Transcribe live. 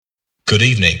Good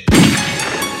evening.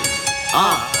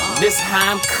 This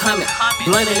how I'm coming.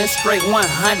 Blunted and straight 100.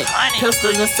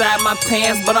 Pistols inside my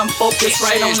pants, but I'm focused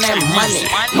right on that money.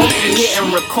 Hope you hit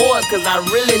and record, cause I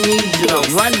really need you to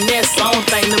run this. I don't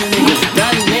think them niggas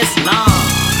done this, nah.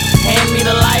 Hand me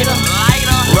the lighter,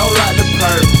 roll out the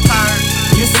perp.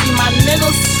 You see my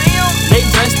niggas? They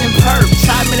dressed in perp.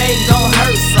 Try me, they gon'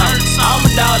 hurt some. I'm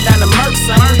a dog down the Merc,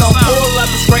 son. We gon' pull up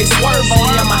a straight swerve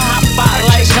on you. I'm a hot spot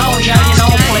like John Young, you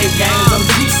don't play games. I'm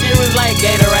G-Series like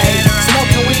Gatorade.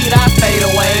 Smoking weed, I fade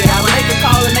away. I make a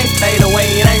call and they fade away.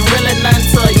 It ain't really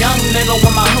nothing to a young nigga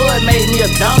when my hood made me a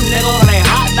dumb nigga. When they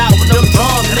hopped out with them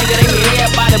drums, nigga, they hit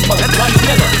everybody but one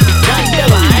nigga. Young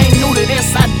nigga, I ain't new to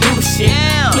this, I do the shit.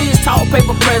 Please talk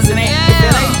paper president. If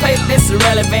it ain't paper, this is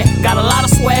irrelevant. Got a lot of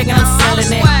swag and I'm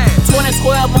selling it.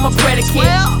 2012, I'm a predicate.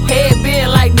 Head big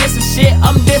like this and shit.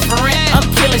 I'm different, I'm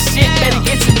killing shit. Better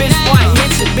get your bitch before I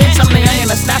hit your bitch. I'm the youngin'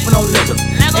 that's snapping on niggas.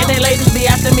 And they ladies be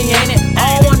after me, ain't it?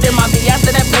 All one them, I be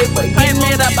after that paper. Getting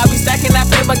it up, I be stacking that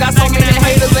paper. Got so many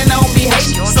haters and I don't be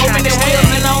hating. So many wheels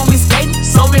and I don't be skating.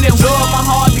 So many drugs, my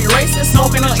heart be racing.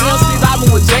 Smoking on MC,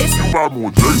 vibing with Jason.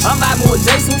 I'm vibing with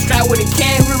Jason, strapped with a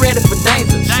can, we ready for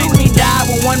danger. Shoot, he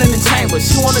died with one in the chamber.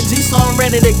 She want a G, so I'm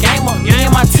ready to game her. Me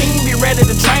and my team be ready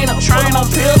to train her. Put them on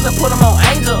pills and put them on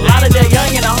Angel. A lot of that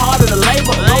young in the heart of the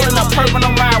labor. Rolling up purple,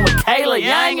 I'm riding with Kayla.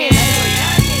 Youngin'.